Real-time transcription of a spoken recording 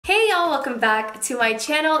welcome back to my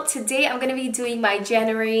channel. Today I'm going to be doing my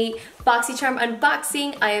January Boxycharm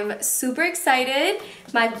unboxing. I am super excited.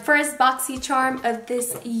 My first Boxycharm of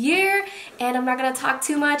this year, and I'm not going to talk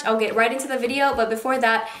too much. I'll get right into the video, but before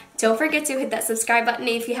that, don't forget to hit that subscribe button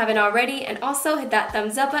if you haven't already, and also hit that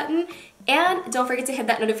thumbs up button. And don't forget to hit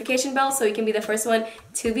that notification bell so you can be the first one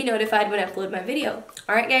to be notified when I upload my video.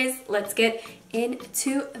 Alright guys, let's get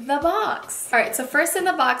into the box. Alright, so first in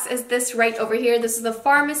the box is this right over here. This is the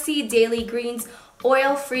Pharmacy Daily Greens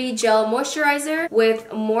Oil-Free Gel Moisturizer with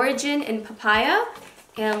Morgin and Papaya.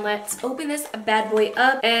 And let's open this bad boy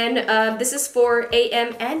up. And this is for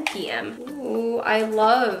AM and PM. Ooh, I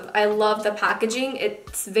love the packaging.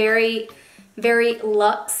 It's very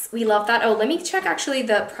luxe. We love that. Oh, let me check actually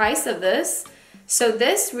the price of this. So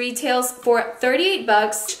this retails for 38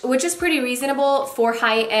 bucks, which is pretty reasonable for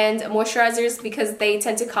high-end moisturizers because they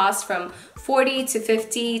tend to cost from $40 to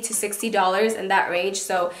 $50 to $60 in that range.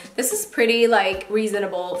 So this is pretty like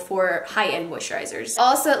reasonable for high-end moisturizers.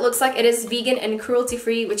 Also, it looks like it is vegan and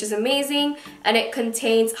cruelty-free, which is amazing. And it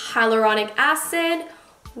contains hyaluronic acid.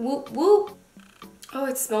 Whoop whoop. Oh,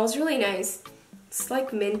 it smells really nice. It's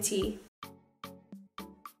like minty.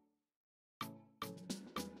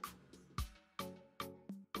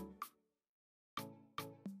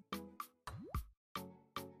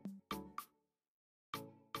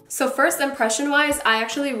 So first impression wise, I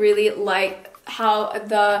actually really like how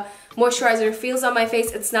the moisturizer feels on my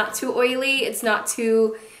face. It's not too oily, it's not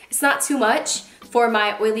too much for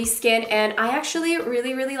my oily skin, and I actually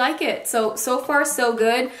really like it. So far so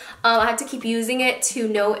good. I have to keep using it to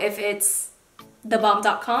know if it's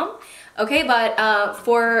thebomb.com. Okay, but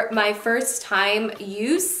for my first time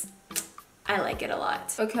use, I like it a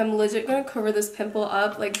lot. Okay, I'm legit gonna cover this pimple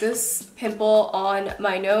up. Like this pimple on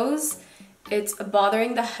my nose, it's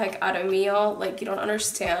bothering the heck out of me, y'all. Like, you don't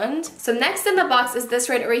understand. So next in the box is this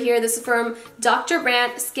right over here. This is from Dr.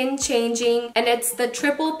 Brandt Skin Changing, and it's the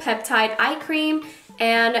Triple Peptide Eye Cream.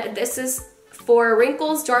 And this is for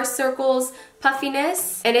wrinkles, dark circles,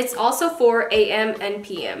 puffiness, and it's also for AM and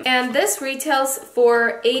PM. And this retails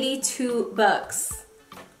for 82 bucks.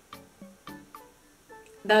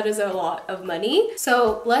 That is a lot of money.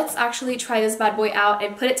 So let's actually try this bad boy out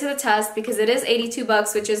and put it to the test because it is 82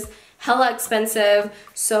 bucks, which is hella expensive.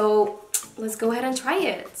 So let's go ahead and try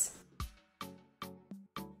it.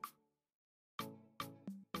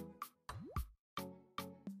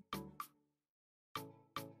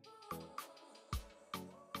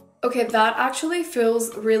 Okay, that actually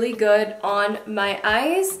feels really good on my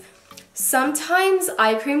eyes. Sometimes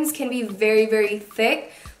eye creams can be very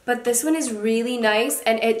thick, but this one is really nice,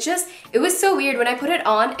 and it was so weird. When I put it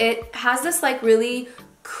on, it has this like really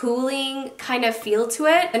cooling kind of feel to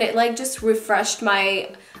it, and it like just refreshed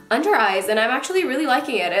my under eyes, and I'm actually really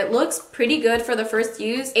liking it. It looks pretty good for the first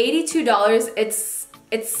use. $82,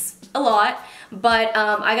 it's a lot, but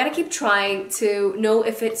I gotta keep trying to know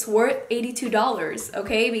if it's worth $82,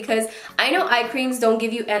 okay? Because I know eye creams don't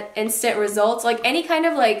give you instant results. Like any kind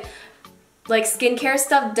of like skincare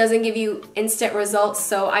stuff doesn't give you instant results,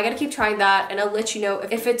 so I gotta keep trying that, and I'll let you know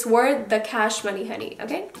if it's worth the cash money, honey,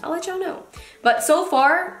 okay? I'll let y'all know. But so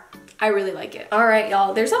far, I really like it. Alright,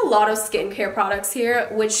 y'all, there's a lot of skincare products here,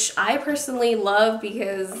 which I personally love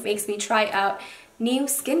because it makes me try out new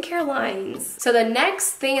skincare lines. So the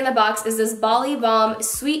next thing in the box is this Bali Balm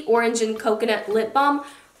Sweet Orange and Coconut Lip Balm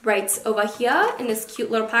right over here in this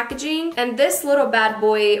cute little packaging. And this little bad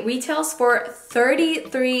boy retails for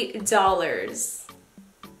 $33.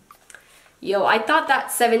 Yo, I thought that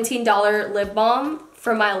 $17 lip balm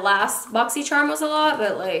for my last Boxycharm was a lot,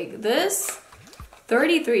 but like this,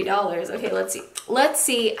 $33. Okay, let's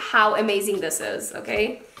see how amazing this is,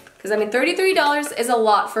 okay? Because I mean, $33 is a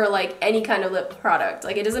lot for like any kind of lip product.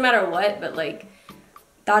 Like it doesn't matter what, but like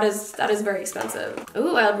that is very expensive.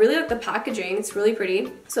 Ooh, I really like the packaging. It's really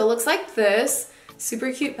pretty. So it looks like this.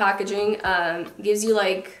 Super cute packaging. Gives you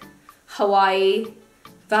like Hawaii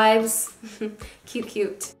vibes.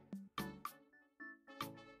 Cute.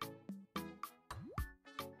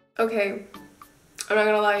 Okay, I'm not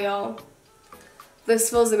gonna lie, y'all.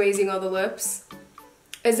 This feels amazing on the lips.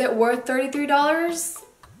 Is it worth $33?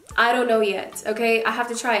 I don't know yet, okay? I have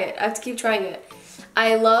to try it. I have to keep trying it.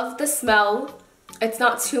 I love the smell. It's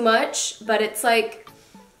not too much, but it's like,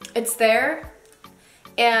 it's there.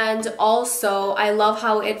 And also, I love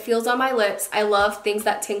how it feels on my lips. I love things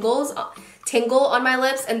that tingle on my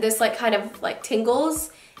lips, and this like kind of like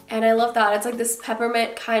tingles. And I love that. It's like this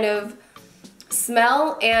peppermint kind of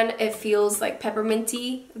smell, and it feels like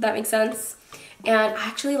pepperminty, if that makes sense. And I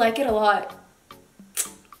actually like it a lot.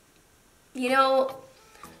 You know,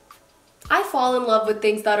 I fall in love with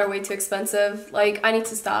things that are way too expensive. Like, I need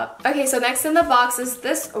to stop. Okay, so next in the box is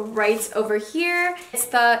this right over here. It's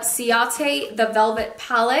the Ciate, the Velvet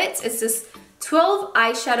Palette. It's this 12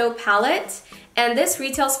 eyeshadow palette, and this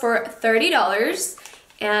retails for $30.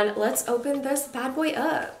 And let's open this bad boy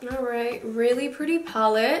up. All right, really pretty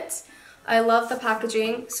palette. I love the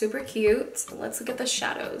packaging, super cute. Let's look at the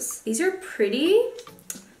shadows. These are pretty,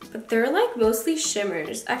 but they're like mostly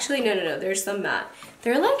shimmers. Actually, no, there's some matte.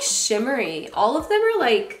 They're like shimmery. All of them are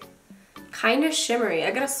like kind of shimmery.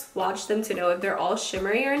 I gotta swatch them to know if they're all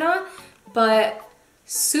shimmery or not, but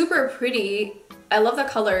super pretty. I love the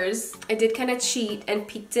colors. I did kind of cheat and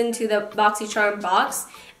peeked into the Boxycharm box,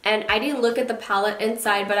 and I didn't look at the palette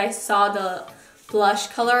inside, but I saw the blush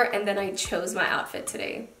color and then I chose my outfit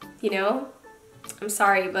today. You know? I'm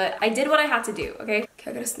sorry, but I did what I had to do, okay? Okay,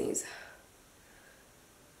 I gotta sneeze.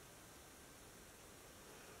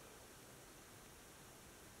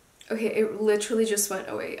 Okay, it literally just went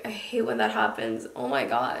away. I hate when that happens. Oh my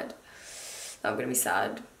god. I'm gonna be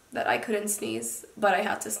sad that I couldn't sneeze, but I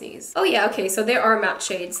had to sneeze. Oh yeah, okay, so there are matte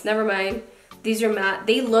shades. Never mind. These are matte.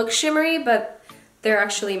 They look shimmery, but they're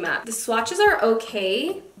actually matte. The swatches are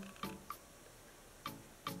okay.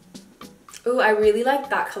 Ooh, I really like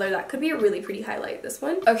that color. That could be a really pretty highlight, this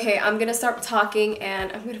one. Okay, I'm gonna start talking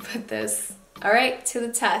and I'm gonna put this, all right, to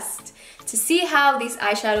the test to see how these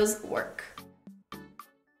eyeshadows work.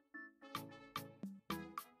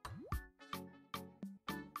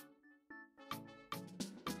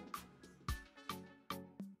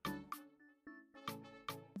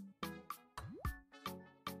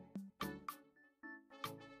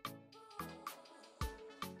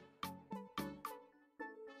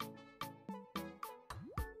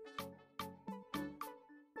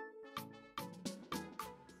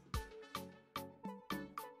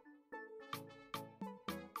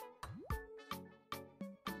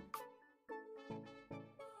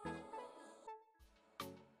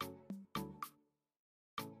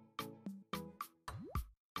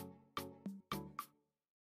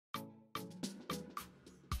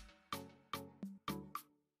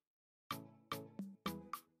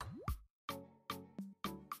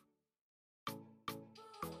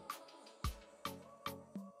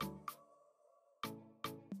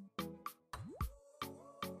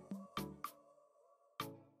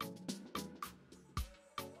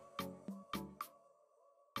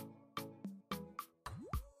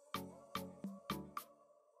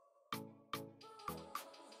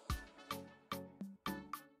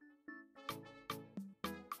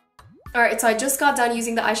 Alright, so I just got done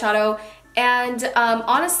using the eyeshadow, and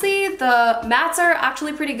honestly, the mattes are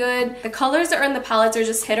actually pretty good. The colors that are in the palettes are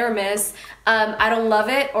just hit or miss. I don't love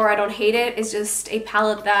it or I don't hate it. It's just a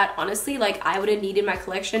palette that honestly, like, I wouldn't need in my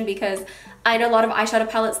collection because I know a lot of eyeshadow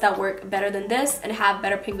palettes that work better than this and have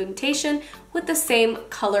better pigmentation with the same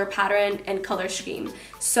color pattern and color scheme.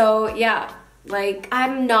 So yeah. Like,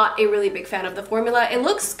 I'm not a really big fan of the formula. It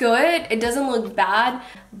looks good, it doesn't look bad,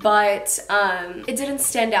 but it didn't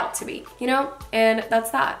stand out to me, you know? And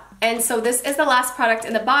that's that. And so this is the last product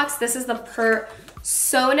in the box. This is the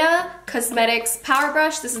Persona Cosmetics Power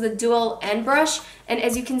Brush. This is the dual end brush. And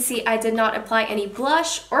as you can see, I did not apply any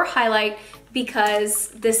blush or highlight because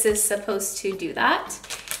this is supposed to do that.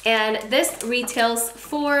 And this retails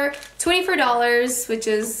for $24, which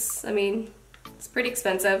is, I mean, it's pretty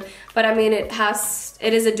expensive, but I mean, it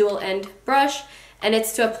is a dual end brush and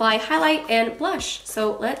it's to apply highlight and blush.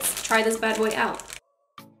 So let's try this bad boy out.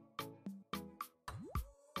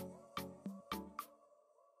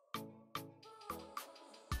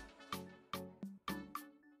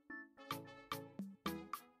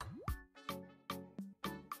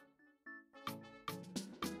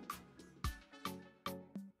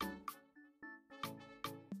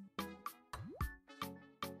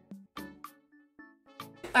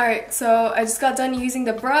 Alright, so I just got done using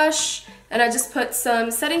the brush and I just put some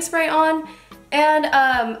setting spray on, and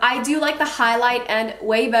I do like the highlight end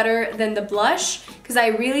way better than the blush because I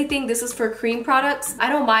really think this is for cream products. I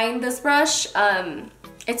don't mind this brush.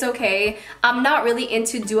 It's okay. I'm not really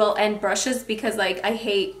into dual end brushes because like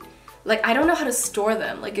I don't know how to store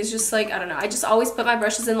them. Like, it's just like, I don't know. I just always put my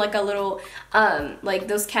brushes in like a little like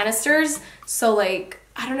those canisters. So like,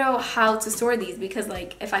 I don't know how to store these because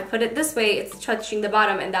like if I put it this way, it's touching the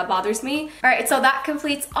bottom and that bothers me. Alright, so that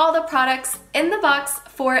completes all the products in the box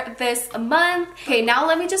for this month. Okay, now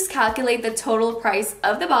let me just calculate the total price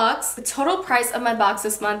of the box. The total price of my box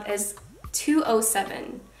this month is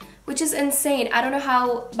 $207, which is insane. I don't know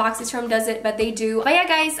how Boxycharm does it, but they do. But yeah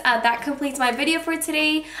guys, that completes my video for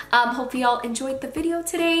today. Hope you all enjoyed the video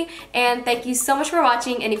today, and thank you so much for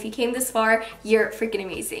watching, and if you came this far, you're freaking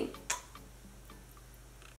amazing.